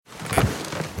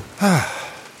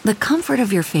The comfort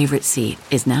of your favorite seat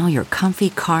is now your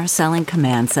comfy car selling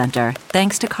command center,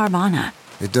 thanks to Carvana.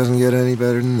 It doesn't get any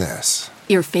better than this.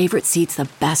 Your favorite seat's the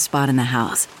best spot in the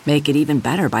house. Make it even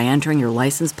better by entering your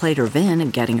license plate or VIN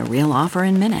and getting a real offer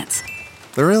in minutes.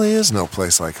 There really is no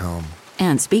place like home.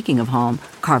 And speaking of home,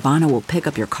 Carvana will pick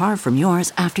up your car from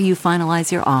yours after you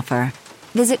finalize your offer.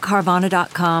 Visit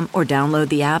Carvana.com or download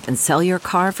the app and sell your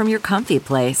car from your comfy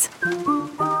place.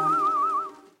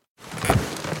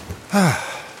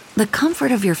 The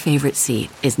comfort of your favorite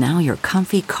seat is now your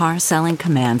comfy car selling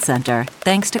command center,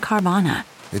 thanks to Carvana.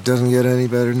 It doesn't get any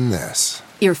better than this.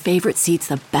 Your favorite seat's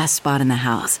the best spot in the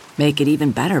house. Make it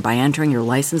even better by entering your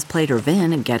license plate or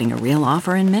VIN and getting a real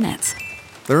offer in minutes.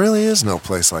 There really is no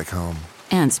place like home.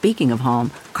 And speaking of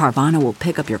home, Carvana will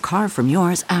pick up your car from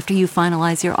yours after you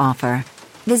finalize your offer.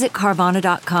 Visit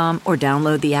Carvana.com or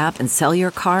download the app and sell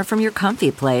your car from your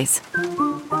comfy place.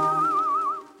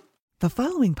 The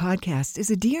following podcast is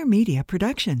a Dear Media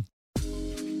production.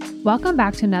 Welcome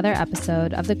back to another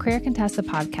episode of the Career Contessa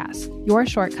podcast, your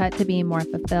shortcut to being more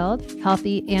fulfilled,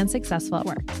 healthy, and successful at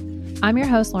work. I'm your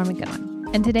host, Lauren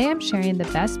McGowan, and today I'm sharing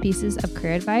the best pieces of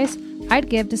career advice I'd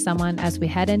give to someone as we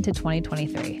head into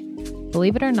 2023.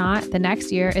 Believe it or not, the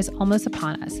next year is almost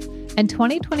upon us, and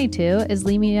 2022 is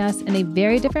leaving us in a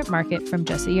very different market from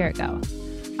just a year ago.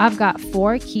 I've got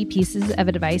 4 key pieces of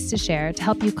advice to share to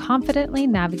help you confidently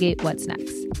navigate what's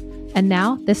next. And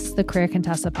now, this is the Career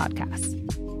Contessa podcast.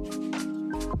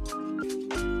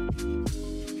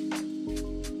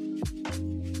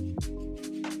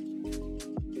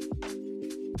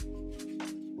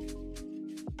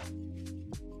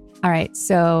 All right,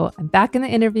 so I'm back in the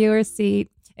interviewer seat.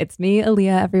 It's me,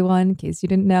 Aaliyah, everyone, in case you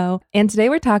didn't know. And today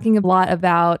we're talking a lot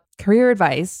about career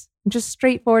advice, just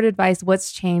straightforward advice,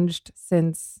 what's changed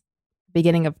since the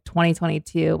beginning of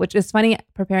 2022, which is funny.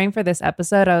 Preparing for this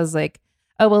episode, I was like,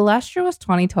 oh, well, last year was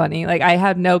 2020. Like, I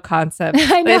had no concept.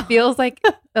 I know. It feels like,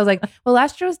 I was like, well,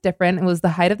 last year was different. It was the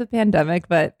height of the pandemic,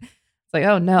 but it's like,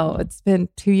 oh no, it's been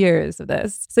 2 years of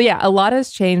this. So yeah, a lot has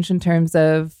changed in terms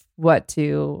of what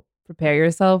to prepare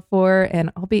yourself for. And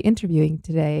I'll be interviewing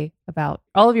today about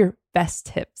all of your best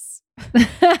tips.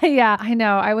 Yeah, I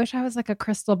know. I wish I was like a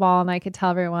crystal ball and I could tell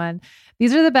everyone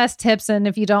these are the best tips. And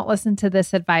if you don't listen to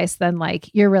this advice, then like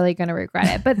you're really going to regret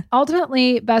it. But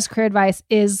ultimately, best career advice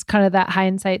is kind of that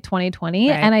hindsight 2020.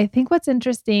 Right. And I think what's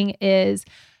interesting is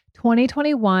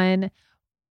 2021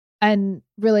 and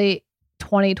really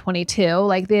 2022,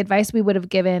 like the advice we would have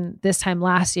given this time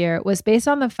last year was based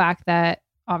on the fact that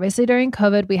obviously during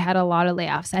COVID, we had a lot of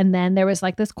layoffs. And then there was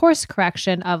like this course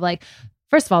correction of like,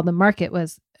 first of all, the market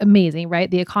was amazing,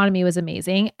 right? The economy was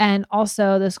amazing. And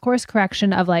also this course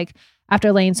correction of like,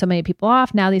 after laying so many people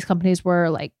off, now these companies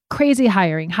were like crazy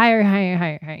hiring.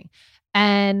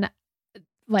 And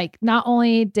like, not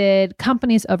only did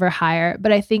companies overhire,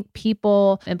 but I think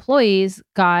employees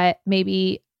got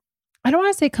maybe, I don't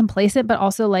want to say complacent, but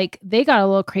also like they got a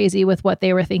little crazy with what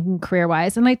they were thinking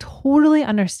career-wise. And I totally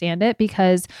understand it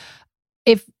because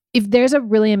if there's a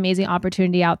really amazing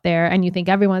opportunity out there and you think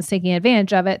everyone's taking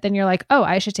advantage of it, then you're like, oh,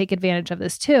 I should take advantage of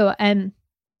this too. And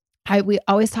we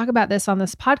always talk about this on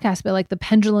this podcast, but like the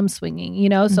pendulum swinging, you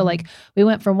know? Mm-hmm. So like we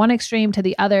went from one extreme to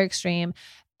the other extreme.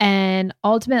 And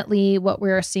ultimately what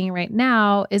we're seeing right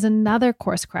now is another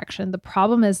course correction. The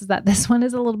problem is that this one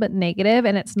is a little bit negative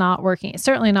and it's not working. It's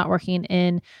certainly not working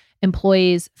in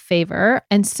employees' favor.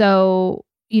 And so,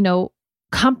 you know,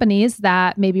 companies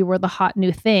that maybe were the hot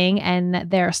new thing and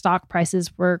their stock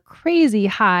prices were crazy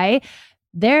high,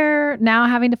 they're now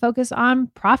having to focus on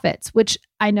profits, which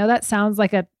I know that sounds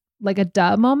like a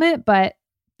duh moment, but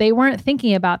they weren't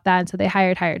thinking about that. And so they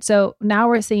hired. So now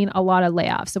we're seeing a lot of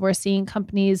layoffs. So we're seeing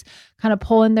companies kind of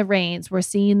pull in the reins. We're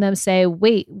seeing them say,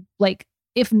 wait, like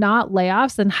if not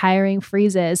layoffs, then hiring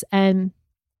freezes. And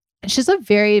it's just a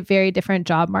very, very different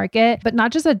job market, but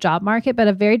not just a job market, but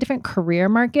a very different career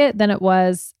market than it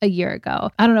was a year ago.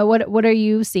 I don't know. What are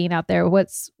you seeing out there?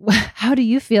 How do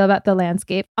you feel about the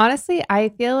landscape? Honestly, I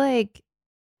feel like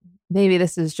maybe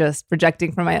this is just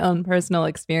projecting from my own personal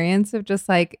experience of just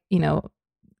like, you know,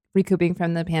 recouping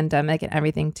from the pandemic and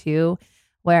everything too,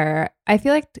 where I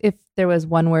feel like if there was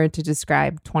one word to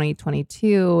describe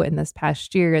 2022 in this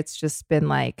past year, it's just been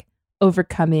like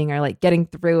overcoming or like getting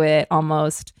through it,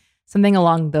 almost something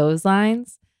along those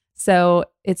lines. So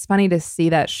it's funny to see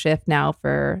that shift now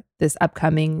for this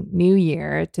upcoming new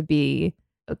year to be,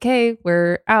 okay,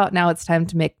 we're out. Now it's time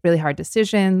to make really hard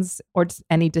decisions or just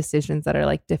any decisions that are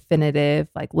like definitive,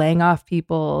 like laying off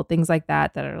people, things like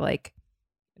that are like,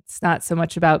 it's not so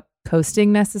much about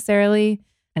coasting necessarily,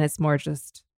 and it's more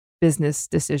just business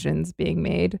decisions being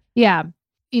made. Yeah.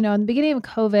 in the beginning of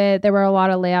COVID, there were a lot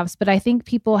of layoffs, but I think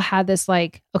people had this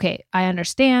like, okay, I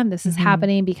understand this is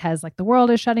happening because like the world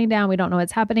is shutting down. We don't know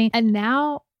what's happening. And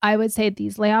now I would say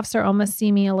these layoffs are almost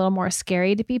seeming a little more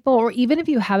scary to people, or even if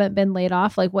you haven't been laid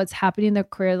off, like what's happening in the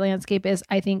career landscape is,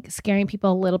 I think, scaring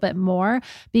people a little bit more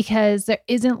because there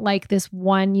isn't like this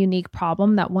one unique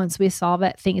problem that once we solve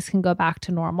it, things can go back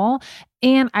to normal.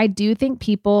 And I do think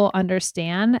people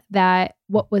understand that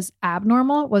what was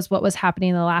abnormal was what was happening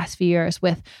in the last few years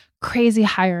with crazy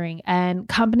hiring and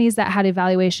companies that had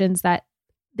evaluations that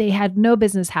they had no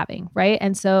business having, right?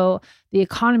 And so the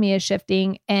economy is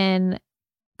shifting and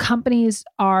companies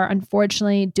are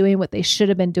unfortunately doing what they should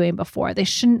have been doing before. They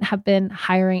shouldn't have been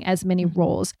hiring as many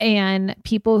roles. And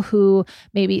people who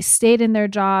maybe stayed in their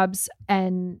jobs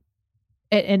and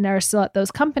are still at those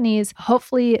companies,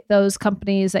 hopefully those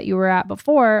companies that you were at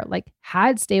before like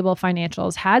had stable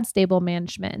financials, had stable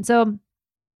management. And so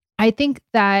I think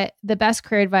that the best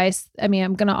career advice, I'm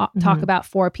going to talk about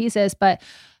 4 pieces, but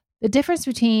the difference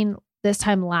between this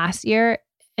time last year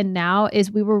and now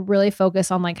is we were really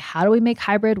focused on like, how do we make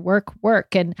hybrid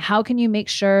work? And how can you make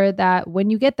sure that when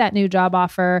you get that new job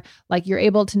offer, like you're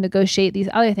able to negotiate these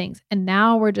other things? And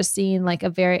now we're just seeing like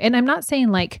and I'm not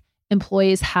saying like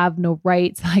employees have no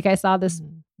rights. Like I saw this,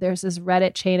 there's this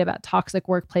Reddit chain about toxic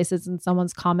workplaces and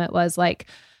someone's comment was like,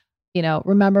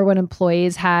 remember when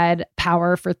employees had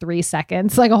power for 3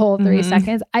 seconds, like a whole 3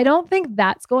 seconds? I don't think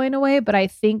that's going away, but I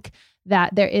think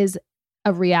that there is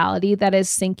a reality that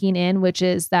is sinking in, which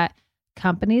is that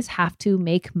companies have to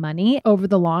make money over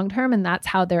the long term. And that's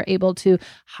how they're able to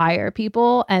hire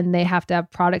people. And they have to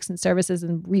have products and services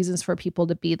and reasons for people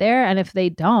to be there. And if they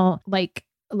don't, like,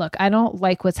 look, I don't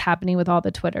like what's happening with all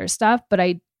the Twitter stuff, but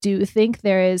I do think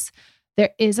there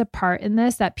is a part in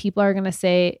this that people are going to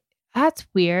say, that's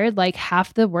weird. Like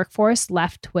half the workforce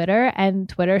left Twitter and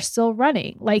Twitter's still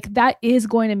running. Like that is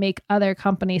going to make other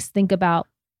companies think about,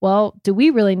 well, do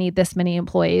we really need this many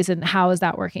employees and how is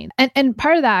that working? And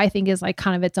part of that I think is like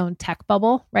kind of its own tech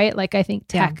bubble, right? Like I think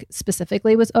tech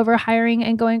specifically was over hiring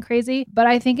and going crazy, but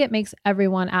I think it makes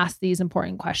everyone ask these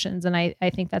important questions. And I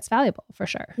think that's valuable for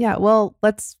sure. Yeah. Well,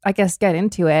 let's, I guess, get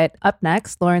into it. Up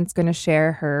next, Lauren's going to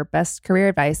share her best career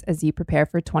advice as you prepare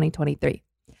for 2023.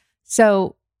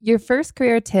 So your first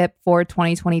career tip for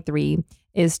 2023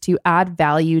 is to add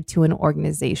value to an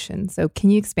organization. So can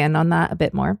you expand on that a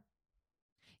bit more?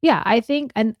 Yeah, I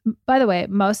think, and by the way,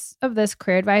 most of this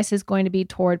career advice is going to be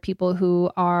toward people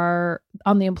who are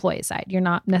on the employee side. You're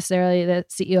not necessarily the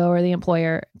CEO or the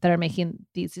employer that are making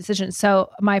these decisions.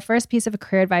 So my first piece of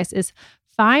career advice is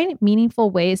find meaningful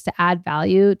ways to add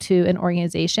value to an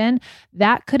organization.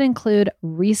 That could include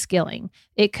reskilling.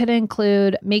 It could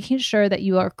include making sure that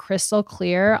you are crystal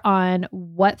clear on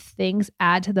what things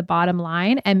add to the bottom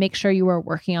line and make sure you are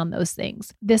working on those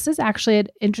things. This is actually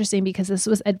interesting because this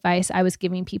was advice I was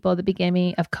giving people at the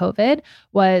beginning of COVID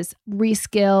was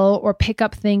reskill or pick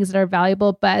up things that are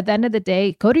valuable. But at the end of the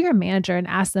day, go to your manager and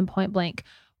ask them point blank,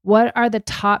 what are the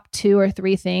top 2 or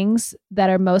 3 things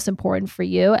that are most important for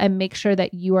you, and make sure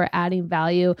that you are adding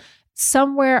value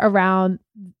somewhere around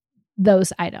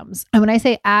those items. And when I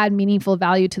say add meaningful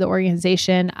value to the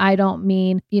organization, I don't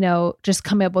mean, just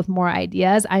coming up with more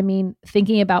ideas. I mean,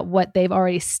 thinking about what they've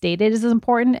already stated is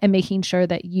important and making sure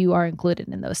that you are included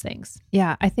in those things.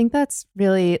 Yeah, I think that's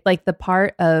really like the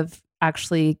part of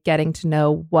actually getting to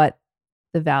know what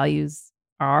the values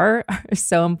are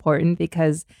so important,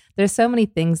 because there's so many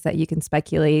things that you can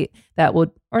speculate that would,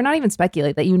 or not even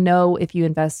speculate, that if you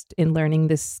invest in learning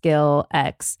this skill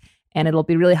X and it'll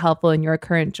be really helpful in your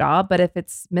current job. But if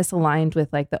it's misaligned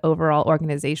with like the overall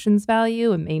organization's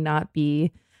value, it may not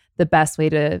be the best way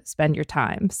to spend your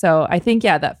time. So I think,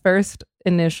 that first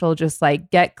initial, just like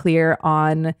get clear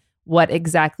on what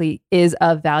exactly is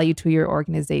of value to your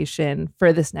organization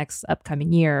for this next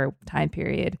upcoming year time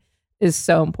period is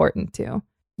so important too.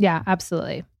 Yeah,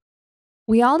 absolutely.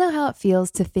 We all know how it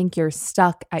feels to think you're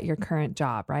stuck at your current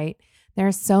job, right? There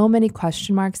are so many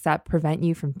question marks that prevent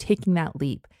you from taking that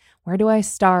leap. Where do I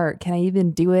start? Can I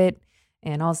even do it?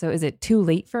 And also, is it too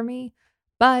late for me?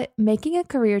 But making a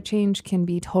career change can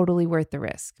be totally worth the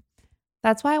risk.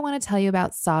 That's why I want to tell you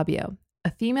about Sabio, a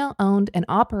female-owned and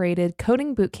operated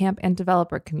coding bootcamp and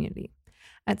developer community.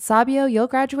 At Sabio, you'll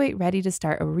graduate ready to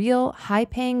start a real,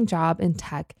 high-paying job in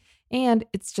tech, and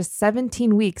it's just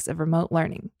 17 weeks of remote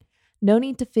learning. No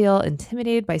need to feel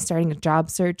intimidated by starting a job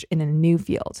search in a new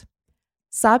field.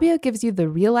 Sabio gives you the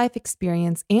real-life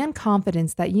experience and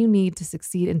confidence that you need to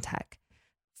succeed in tech.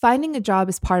 Finding a job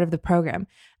is part of the program,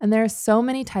 and there are so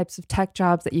many types of tech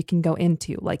jobs that you can go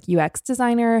into, like UX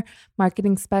designer,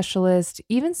 marketing specialist,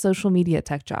 even social media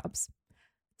tech jobs.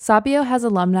 Sabio has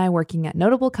alumni working at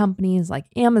notable companies like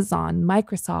Amazon,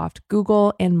 Microsoft,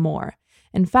 Google, and more.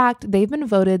 In fact, they've been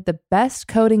voted the best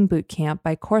coding bootcamp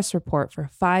by Course Report for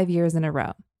 5 years in a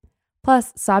row.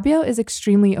 Plus, Sabio is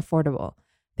extremely affordable.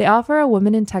 They offer a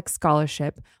Women in Tech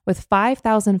scholarship with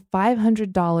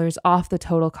 $5,500 off the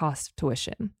total cost of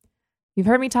tuition. You've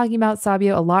heard me talking about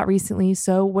Sabio a lot recently,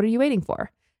 so what are you waiting for?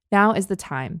 Now is the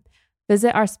time.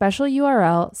 Visit our special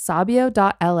URL,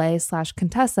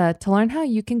 sabio.la/Contessa, to learn how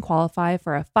you can qualify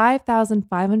for a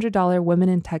 $5,500 Women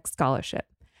in Tech scholarship.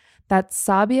 That's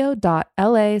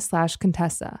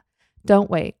sabio.la/Contessa. Don't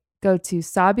wait. Go to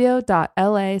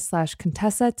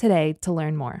sabio.la/Contessa today to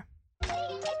learn more.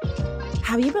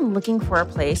 Have you been looking for a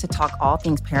place to talk all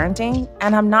things parenting?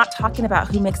 And I'm not talking about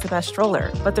who makes the best stroller,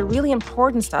 but the really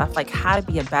important stuff like how to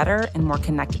be a better and more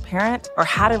connected parent or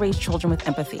how to raise children with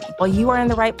empathy. Well, you are in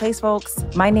the right place, folks.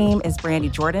 My name is Brandy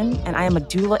Jordan, and I am a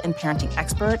doula and parenting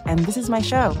expert, and this is my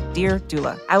show, Dear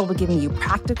Doula. I will be giving you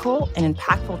practical and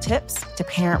impactful tips to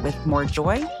parent with more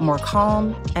joy, more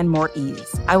calm, and more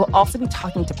ease. I will also be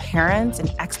talking to parents and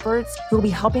experts who will be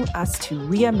helping us to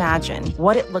reimagine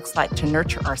what it looks like to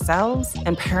nurture ourselves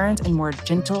and parent in more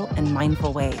gentle and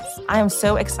mindful ways. I am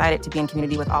so excited to be in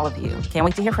community with all of you. Can't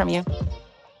wait to hear from you.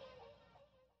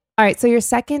 All right, so your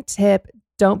second tip,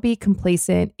 don't be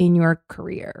complacent in your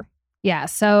career. Yeah.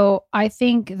 So I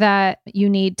think that you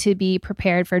need to be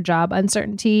prepared for job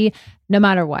uncertainty no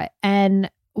matter what. And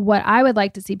what I would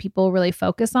like to see people really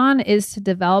focus on is to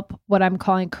develop what I'm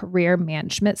calling career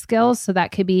management skills. So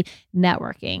that could be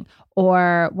networking.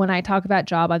 Or when I talk about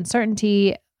job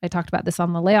uncertainty, I talked about this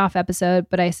on the layoff episode,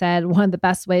 but I said one of the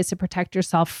best ways to protect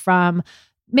yourself from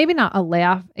maybe not a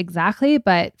layoff exactly,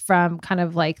 but from kind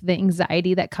of like the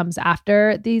anxiety that comes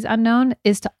after these unknown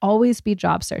is to always be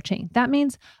job searching. That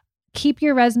means keep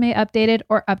your resume updated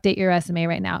or update your resume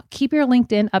right now. Keep your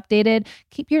LinkedIn updated.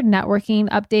 Keep your networking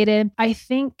updated. I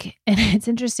think, and it's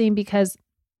interesting because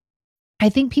I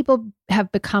think people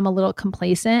have become a little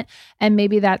complacent, and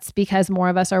maybe that's because more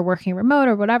of us are working remote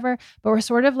or whatever, but we're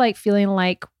sort of like feeling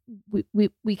like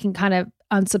we can kind of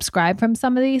unsubscribe from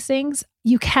some of these things.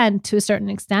 You can to a certain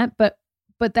extent, but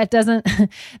that doesn't,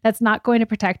 that's not going to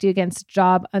protect you against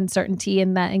job uncertainty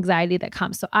and that anxiety that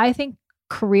comes. So I think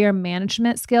career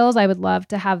management skills, I would love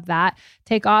to have that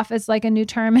take off as like a new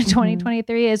term in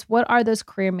 2023 is what are those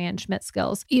career management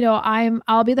skills? You know,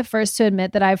 I'll be the first to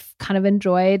admit that I've kind of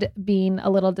enjoyed being a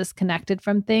little disconnected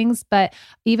from things, but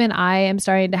even I am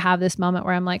starting to have this moment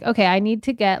where I'm like, okay, I need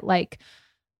to get like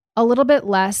a little bit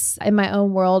less in my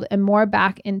own world and more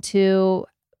back into,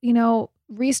 you know,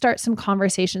 restart some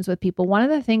conversations with people. One of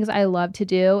the things I love to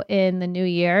do in the new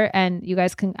year, and you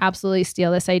guys can absolutely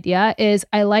steal this idea, is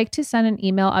I like to send an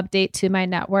email update to my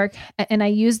network. And I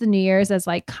use the New Year's as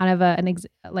like kind of an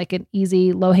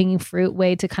easy low-hanging fruit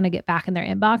way to kind of get back in their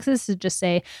inboxes to just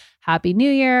say, Happy New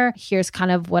Year. Here's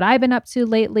kind of what I've been up to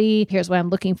lately. Here's what I'm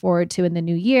looking forward to in the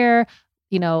new year.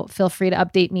 You know, feel free to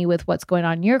update me with what's going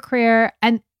on in your career.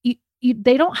 And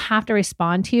they don't have to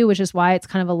respond to you, which is why it's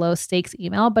kind of a low stakes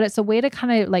email, but it's a way to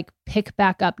kind of like pick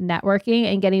back up networking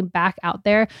and getting back out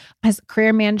there. As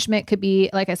career management could be,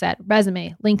 like I said,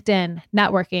 resume, LinkedIn,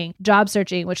 networking, job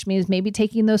searching, which means maybe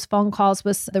taking those phone calls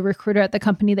with the recruiter at the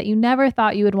company that you never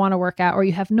thought you would want to work at, or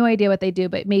you have no idea what they do,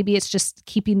 but maybe it's just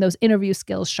keeping those interview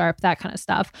skills sharp, that kind of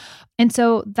stuff. And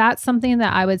so that's something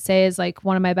that I would say is like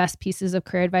one of my best pieces of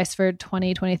career advice for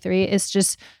 2023 is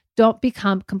just don't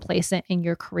become complacent in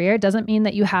your career. It doesn't mean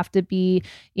that you have to be,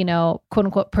 you know, quote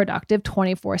unquote productive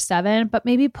 24/7, but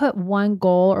maybe put one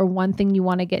goal or one thing you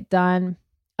want to get done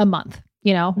a month,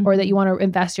 you know, or that you want to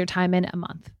invest your time in a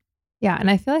month. Yeah.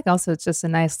 And I feel like also it's just a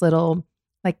nice little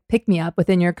like pick me up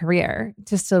within your career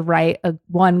just to write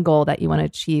one goal that you want to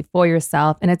achieve for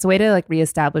yourself. And it's a way to like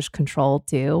reestablish control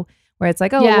too, where it's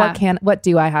like, oh, yeah. What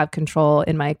do I have control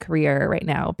in my career right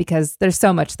now? Because there's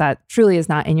so much that truly is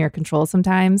not in your control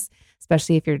sometimes,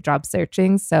 especially if you're job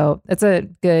searching. So it's a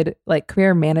good like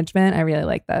career management. I really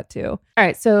like that too. All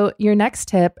right. So your next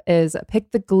tip is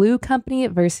pick the glue company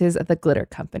versus the glitter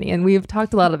company. And we've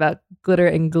talked a lot about glitter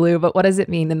and glue, but what does it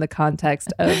mean in the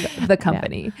context of the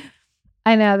company? Yeah.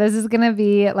 I know this is going to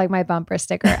be like my bumper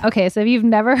sticker. Okay. So if you've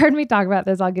never heard me talk about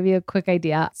this, I'll give you a quick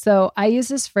idea. So I use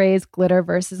this phrase glitter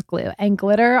versus glue, and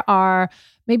glitter are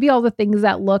maybe all the things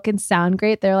that look and sound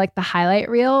great. They're like the highlight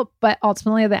reel, but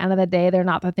ultimately at the end of the day, they're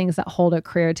not the things that hold a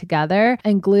career together.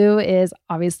 And glue is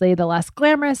obviously the less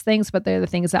glamorous things, but they're the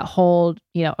things that hold,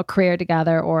 you know, a career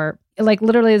together, or like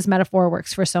literally this metaphor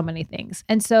works for so many things.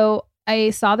 And so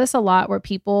I saw this a lot where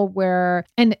people were,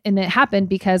 and it happened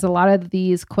because a lot of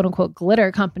these quote unquote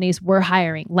glitter companies were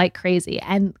hiring like crazy.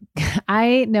 And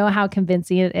I know how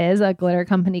convincing it is, a glitter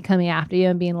company coming after you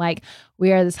and being like,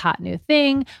 we are this hot new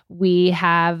thing. We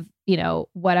have,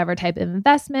 whatever type of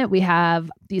investment. We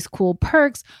have these cool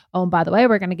perks. Oh, and by the way,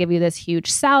 we're going to give you this huge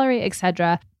salary,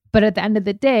 etc. But at the end of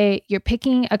the day, you're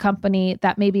picking a company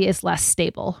that maybe is less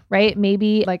stable, right?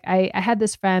 Maybe like I had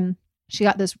this friend, she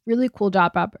got this really cool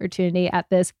job opportunity at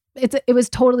this. It was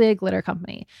totally a glitter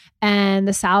company. And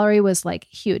the salary was like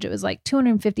huge. It was like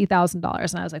 $250,000.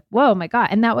 And I was like, whoa, my God.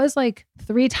 And that was like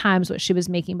 3 times what she was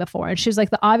making before. And she was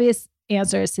like, the obvious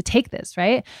answer is to take this,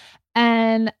 right?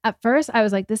 And at first I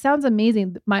was like, this sounds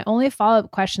amazing. My only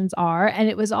follow-up questions are, and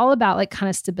it was all about like kind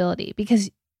of stability, because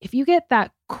if you get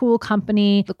that cool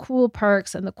company, the cool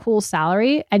perks and the cool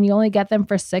salary, and you only get them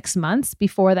for 6 months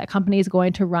before that company is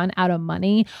going to run out of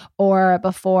money or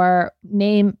before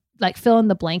fill in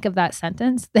the blank of that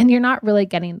sentence, then you're not really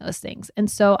getting those things.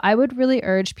 And so I would really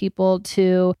urge people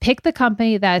to pick the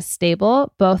company that is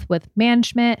stable, both with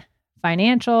management,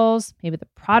 financials, maybe the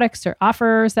products or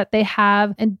offers that they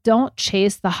have, and don't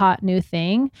chase the hot new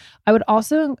thing. I would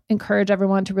also encourage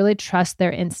everyone to really trust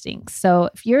their instincts. So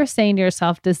if you're saying to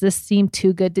yourself, does this seem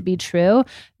too good to be true?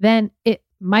 Then it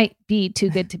might be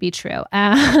too good to be true.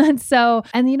 And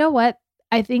you know what?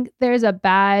 I think there's a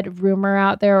bad rumor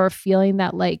out there or feeling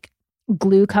that like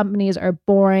glue companies are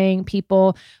boring.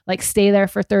 People like stay there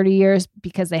for 30 years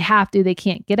because they have to, they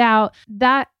can't get out.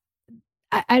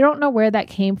 I don't know where that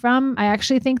came from. I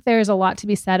actually think there's a lot to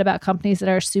be said about companies that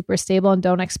are super stable and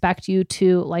don't expect you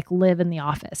to like live in the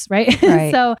office, right?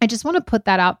 So I just want to put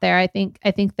that out there. I think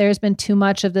there's been too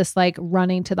much of this like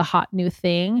running to the hot new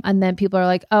thing. And then people are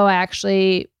like, oh,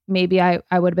 maybe I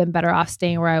would have been better off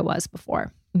staying where I was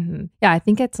before. Mm-hmm. Yeah, I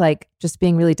think it's like just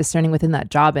being really discerning within that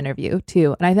job interview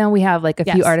too. And I know we have like a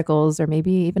few articles or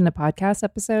maybe even a podcast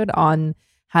episode on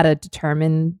how to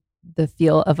determine the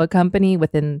feel of a company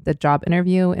within the job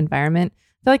interview environment.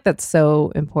 I feel like that's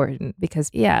so important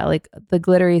because like the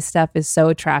glittery stuff is so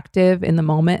attractive in the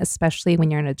moment, especially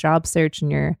when you're in a job search and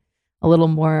you're a little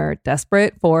more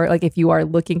desperate for like if you are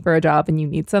looking for a job and you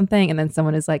need something and then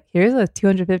someone is like, here's a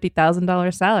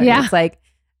 $250,000 salary. Yeah. It's like,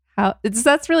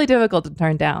 that's really difficult to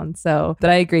turn down. So, but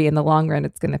I agree in the long run,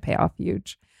 it's going to pay off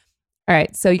huge. All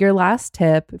right. So your last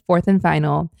tip, 4th and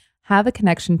final, have a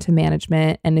connection to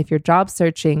management. And if you're job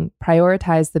searching,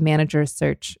 prioritize the manager's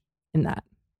search in that.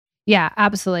 Yeah,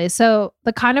 absolutely. So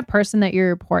the kind of person that you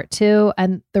report to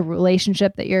and the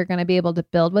relationship that you're going to be able to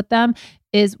build with them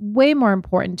is way more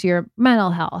important to your mental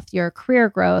health, your career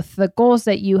growth, the goals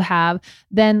that you have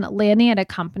than landing at a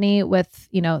company with,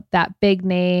 that big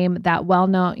name, that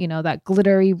well-known, that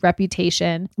glittery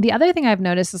reputation. The other thing I've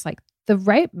noticed is like the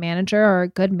right manager or a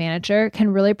good manager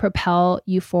can really propel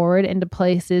you forward into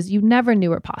places you never knew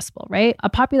were possible, right? A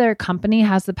popular company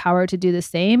has the power to do the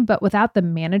same, but without the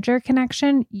manager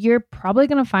connection, you're probably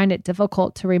going to find it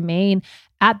difficult to remain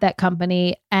at that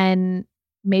company, and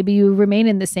maybe you remain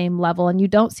in the same level and you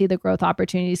don't see the growth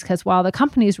opportunities because while the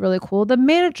company is really cool, the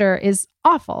manager is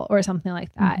awful or something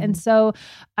like that. Mm-hmm. And so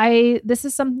this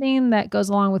is something that goes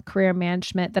along with career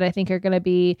management that I think are going to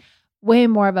be way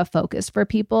more of a focus for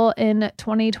people in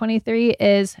 2023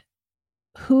 is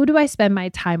who do I spend my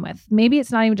time with? Maybe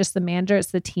it's not even just the manager,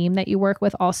 it's the team that you work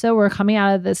with also. We're coming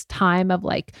out of this time of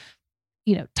like,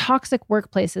 toxic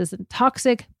workplaces and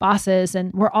toxic bosses.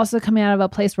 And we're also coming out of a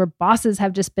place where bosses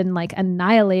have just been like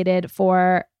annihilated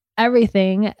for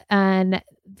everything. And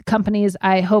companies,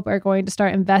 I hope, are going to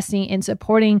start investing in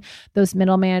supporting those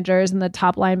middle managers and the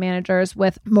top line managers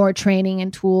with more training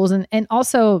and tools, and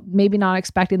also maybe not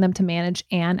expecting them to manage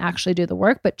and actually do the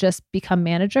work, but just become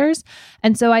managers.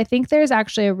 And so I think there's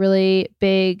actually a really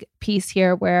big piece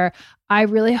here where I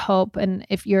really hope, and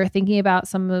if you're thinking about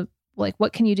some of like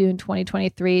what can you do in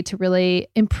 2023 to really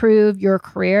improve your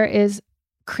career, is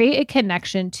create a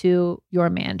connection to your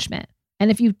management. And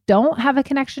if you don't have a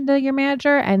connection to your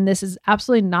manager, and this is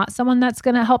absolutely not someone that's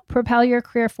going to help propel your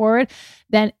career forward,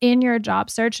 then in your job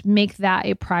search, make that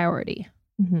a priority.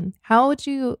 Mm-hmm. How would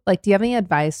you, do you have any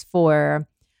advice for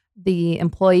the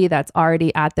employee that's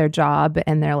already at their job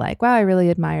and they're like, wow, I really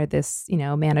admire this,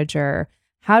 manager.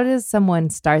 How does someone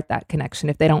start that connection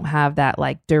if they don't have that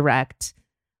direct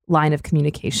line of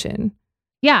communication?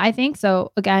 Yeah, I think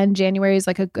so. Again, January is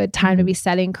like a good time to be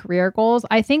setting career goals.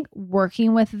 I think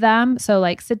working with them. So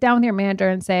like sit down with your manager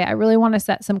and say, I really want to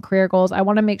set some career goals. I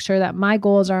want to make sure that my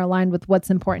goals are aligned with what's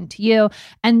important to you.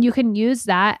 And you can use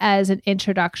that as an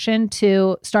introduction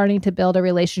to starting to build a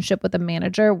relationship with a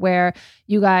manager where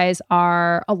you guys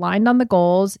are aligned on the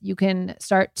goals. You can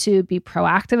start to be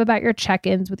proactive about your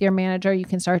check-ins with your manager. You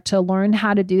can start to learn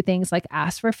how to do things like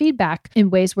ask for feedback in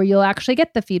ways where you'll actually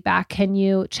get the feedback. Can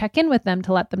you check in with them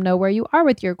to let them know where you are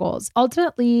with your goals?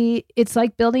 Ultimately, it's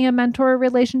like building a mentor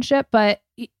relationship, but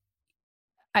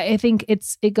I think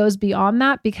it goes beyond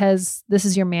that because this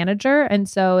is your manager. And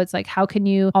so it's like, how can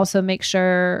you also make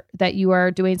sure that you are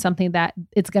doing something that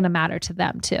it's going to matter to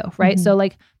them too, right? So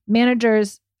like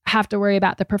managers have to worry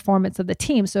about the performance of the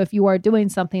team. So if you are doing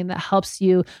something that helps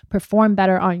you perform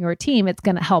better on your team, it's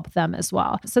going to help them as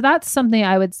well. So that's something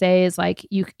I would say is like,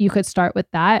 you could start with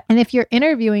that. And if you're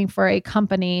interviewing for a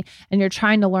company and you're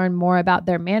trying to learn more about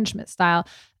their management style,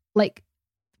 like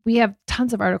we have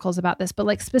tons of articles about this, but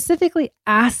like specifically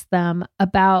ask them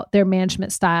about their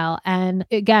management style. And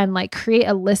again, like create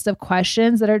a list of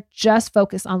questions that are just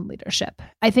focused on leadership.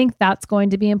 I think that's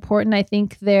going to be important. I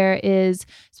think there is,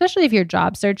 especially if you're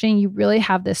job searching, you really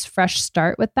have this fresh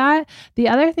start with that. The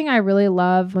other thing I really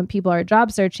love when people are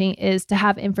job searching is to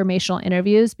have informational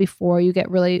interviews before you get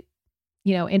really,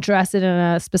 interested in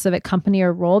a specific company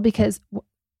or role, because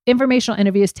informational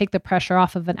interviews take the pressure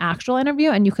off of an actual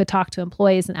interview, and you could talk to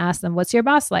employees and ask them, what's your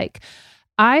boss like?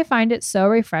 I find it so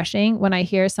refreshing when I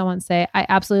hear someone say, I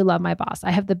absolutely love my boss. I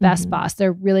have the best boss.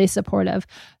 They're really supportive.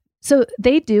 So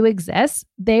they do exist.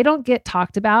 They don't get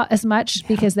talked about as much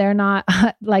because they're not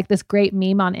like this great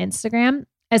meme on Instagram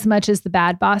as much as the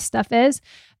bad boss stuff is.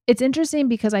 It's interesting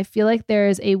because I feel like there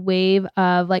is a wave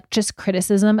of like just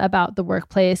criticism about the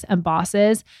workplace and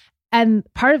bosses. And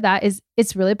part of that is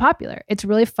it's really popular. It's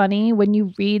really funny when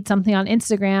you read something on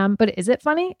Instagram, but is it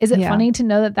funny? Is it funny to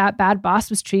know that that bad boss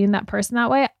was treating that person that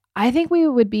way? I think we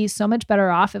would be so much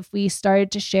better off if we started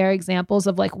to share examples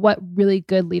of like what really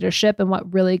good leadership and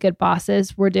what really good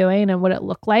bosses were doing and what it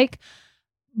looked like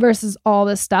versus all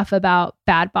this stuff about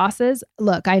bad bosses.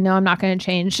 Look, I know I'm not going to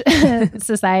change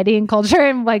society and culture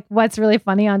and like what's really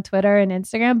funny on Twitter and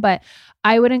Instagram, but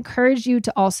I would encourage you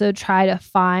to also try to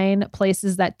find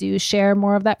places that do share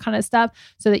more of that kind of stuff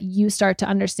so that you start to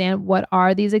understand what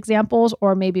are these examples,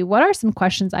 or maybe what are some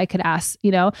questions I could ask.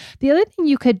 The other thing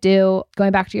you could do,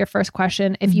 going back to your first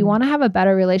question, if you want to have a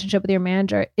better relationship with your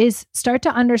manager, is start to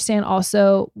understand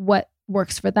also what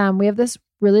works for them. We have this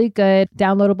really good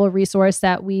downloadable resource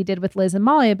that we did with Liz and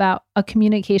Molly about a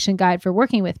communication guide for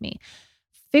working with me.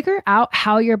 Figure out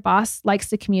how your boss likes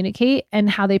to communicate and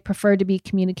how they prefer to be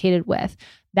communicated with.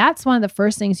 That's one of the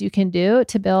first things you can do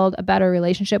to build a better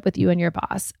relationship with you and your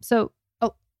boss. So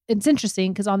it's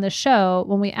interesting because on this show,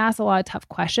 when we ask a lot of tough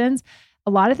questions,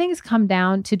 a lot of things come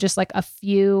down to just like a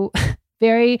few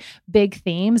very big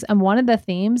themes. And one of the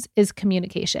themes is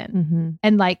communication.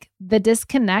 And like the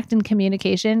disconnect in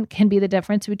communication can be the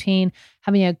difference between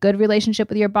having a good relationship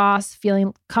with your boss,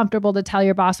 feeling comfortable to tell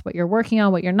your boss what you're working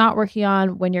on, what you're not working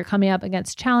on, when you're coming up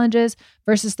against challenges,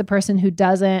 versus the person who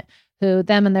doesn't, who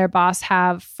them and their boss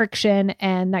have friction.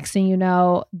 And next thing you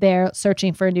know, they're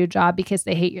searching for a new job because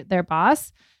they hate their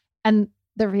boss. And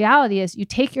the reality is you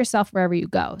take yourself wherever you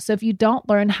go. So if you don't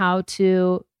learn how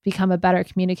to become a better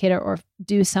communicator or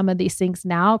do some of these things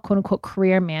now, quote unquote,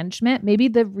 career management, maybe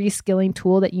the reskilling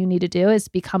tool that you need to do is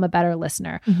become a better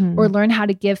listener or learn how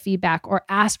to give feedback or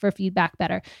ask for feedback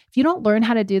better. If you don't learn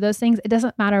how to do those things, it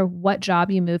doesn't matter what job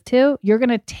you move to, you're going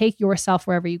to take yourself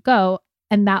wherever you go.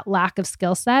 And that lack of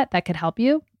skill set that could help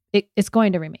you, it's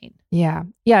going to remain. Yeah.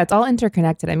 Yeah. It's all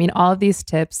interconnected. I mean, all of these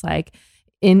tips, like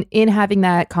in having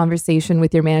that conversation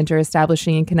with your manager,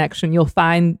 establishing a connection, you'll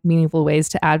find meaningful ways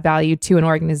to add value to an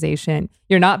organization.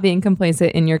 You're not being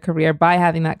complacent in your career by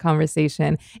having that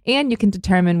conversation, and you can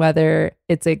determine whether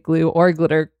it's a glue or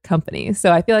glitter company.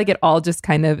 So I feel like it all just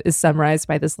kind of is summarized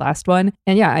by this last one.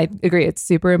 And yeah, I agree. It's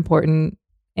super important.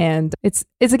 And it's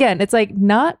like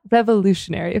not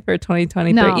revolutionary for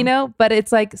 2023, but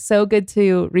it's like so good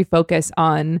to refocus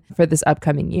on for this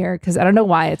upcoming year. Cause I don't know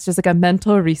why, it's just like a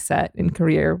mental reset in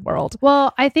career world.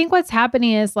 Well, I think what's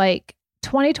happening is like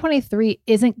 2023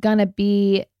 isn't going to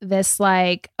be this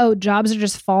like, oh, jobs are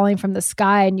just falling from the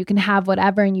sky and you can have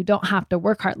whatever and you don't have to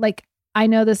work hard. Like, I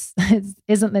know this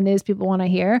isn't the news people want to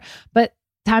hear, but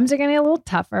times are getting a little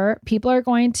tougher. People are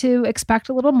going to expect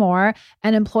a little more,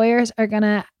 and employers are going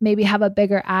to maybe have a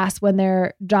bigger ask when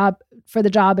they're for the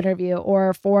job interview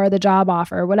or for the job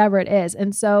offer, whatever it is.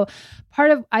 And so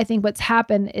part of, I think what's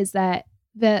happened is that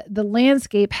the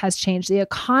landscape has changed. The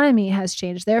economy has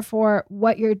changed. Therefore,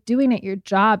 what you're doing at your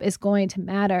job is going to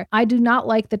matter. I do not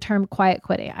like the term quiet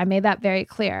quitting. I made that very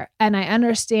clear. And I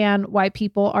understand why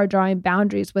people are drawing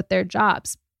boundaries with their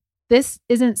jobs. This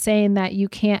isn't saying that you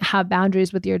can't have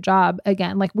boundaries with your job.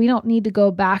 Again, like we don't need to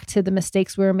go back to the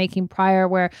mistakes we were making prior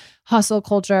where hustle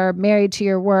culture, married to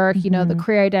your work, you know, the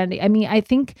career identity. I mean, I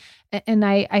think, and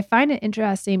I find it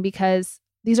interesting because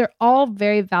these are all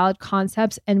very valid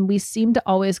concepts and we seem to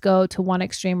always go to one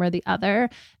extreme or the other.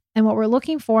 And what we're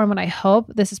looking for, and what I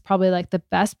hope, this is probably like the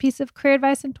best piece of career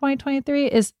advice in 2023,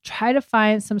 is try to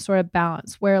find some sort of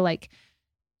balance where like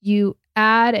you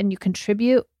add and you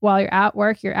contribute while you're at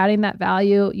work, you're adding that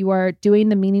value, you are doing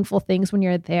the meaningful things when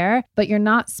you're there, but you're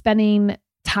not spending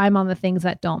time on the things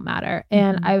that don't matter.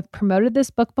 And I've promoted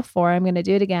this book before, I'm going to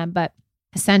do it again, but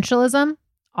Essentialism,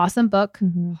 awesome book.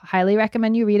 Highly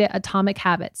recommend you read it. Atomic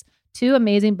Habits, 2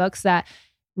 amazing books that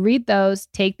read those,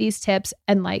 take these tips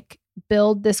and like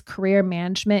build this career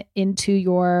management into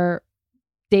your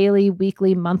daily,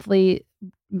 weekly, monthly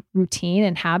routine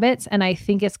and habits. And I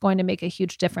think it's going to make a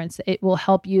huge difference. It will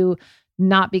help you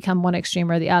not become one extreme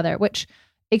or the other, which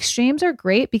extremes are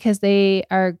great because they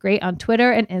are great on Twitter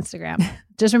and Instagram.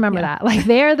 Just remember that. Like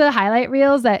they're the highlight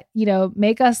reels that, you know,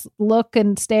 make us look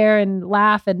and stare and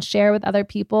laugh and share with other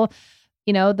people.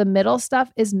 You know, the middle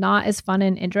stuff is not as fun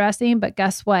and interesting, but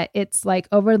guess what? It's like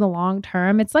over the long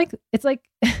term, it's like,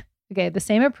 okay, the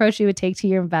same approach you would take to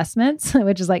your investments,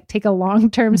 which is like take a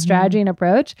long-term strategy and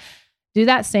approach. Do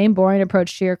that same boring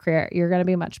approach to your career. You're going to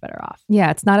be much better off.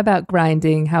 Yeah. It's not about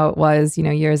grinding how it was, you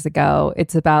know, years ago.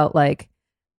 It's about like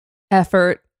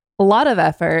effort, a lot of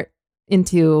effort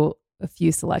into a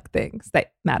few select things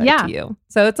that matter to you.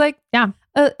 So it's like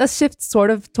a shift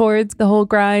sort of towards the whole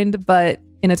grind, but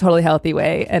in a totally healthy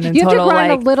way. And in you have total, to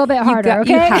grind like, a little bit harder,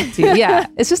 okay? You have to. Yeah.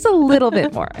 It's just a little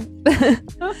bit more.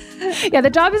 Yeah, the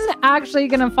job isn't actually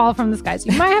going to fall from the skies.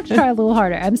 You might have to try a little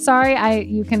harder. I'm sorry.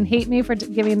 You can hate me for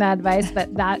giving that advice,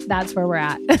 but that's where we're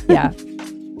at. Yeah.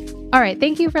 All right.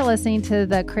 Thank you for listening to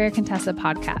the Career Contessa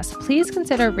podcast. Please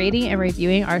consider rating and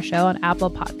reviewing our show on Apple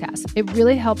Podcasts. It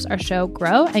really helps our show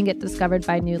grow and get discovered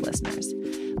by new listeners.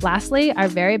 Lastly, our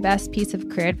very best piece of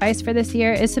career advice for this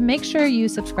year is to make sure you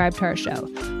subscribe to our show.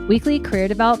 Weekly career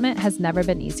development has never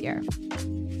been easier.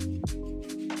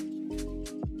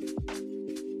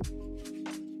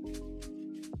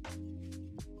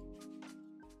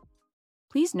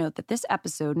 Please note that this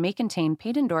episode may contain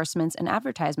paid endorsements and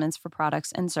advertisements for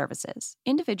products and services.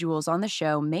 Individuals on the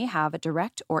show may have a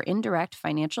direct or indirect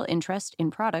financial interest in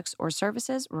products or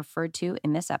services referred to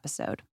in this episode.